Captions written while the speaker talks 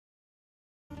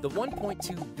The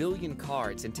 1.2 billion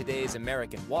cards in today's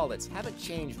American wallets haven't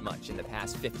changed much in the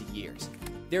past 50 years.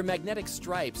 Their magnetic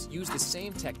stripes use the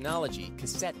same technology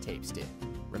cassette tapes did.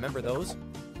 Remember those?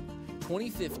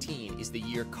 2015 is the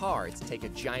year cards take a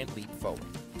giant leap forward.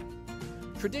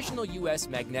 Traditional US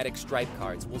magnetic stripe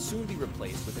cards will soon be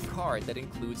replaced with a card that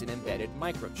includes an embedded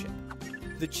microchip.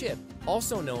 The chip,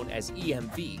 also known as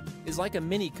EMV, is like a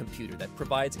mini computer that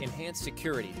provides enhanced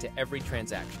security to every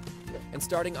transaction. And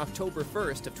starting October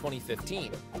 1st of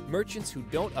 2015, merchants who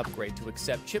don't upgrade to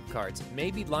accept chip cards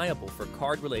may be liable for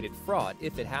card-related fraud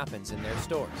if it happens in their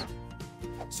stores.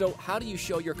 So how do you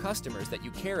show your customers that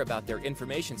you care about their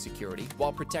information security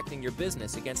while protecting your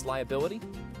business against liability?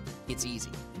 It's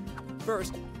easy.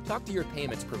 First, talk to your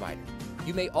payments provider.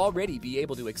 You may already be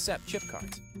able to accept chip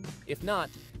cards. If not,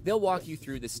 they'll walk you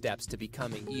through the steps to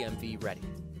becoming EMV ready.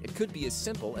 It could be as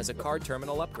simple as a card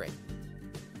terminal upgrade.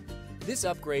 This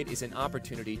upgrade is an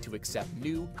opportunity to accept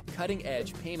new,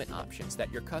 cutting-edge payment options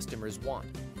that your customers want.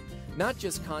 Not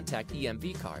just contact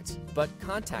EMV cards, but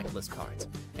contactless cards,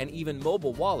 and even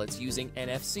mobile wallets using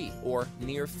NFC or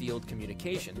near-field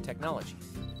communication technology.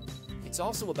 It's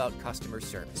also about customer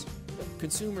service.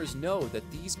 Consumers know that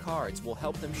these cards will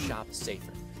help them shop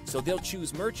safer, so they'll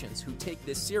choose merchants who take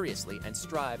this seriously and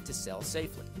strive to sell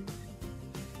safely.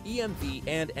 EMV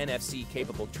and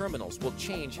NFC-capable terminals will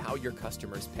change how your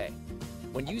customers pay.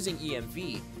 When using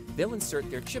EMV, they'll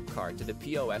insert their chip card to the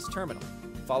POS terminal,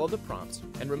 follow the prompts,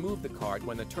 and remove the card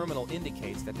when the terminal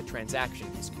indicates that the transaction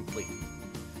is complete.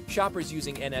 Shoppers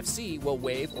using NFC will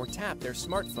wave or tap their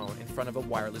smartphone in front of a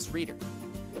wireless reader.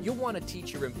 You'll want to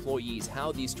teach your employees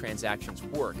how these transactions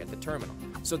work at the terminal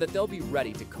so that they'll be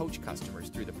ready to coach customers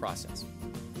through the process.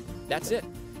 That's it,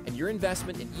 and your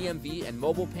investment in EMV and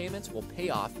mobile payments will pay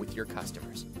off with your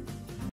customers.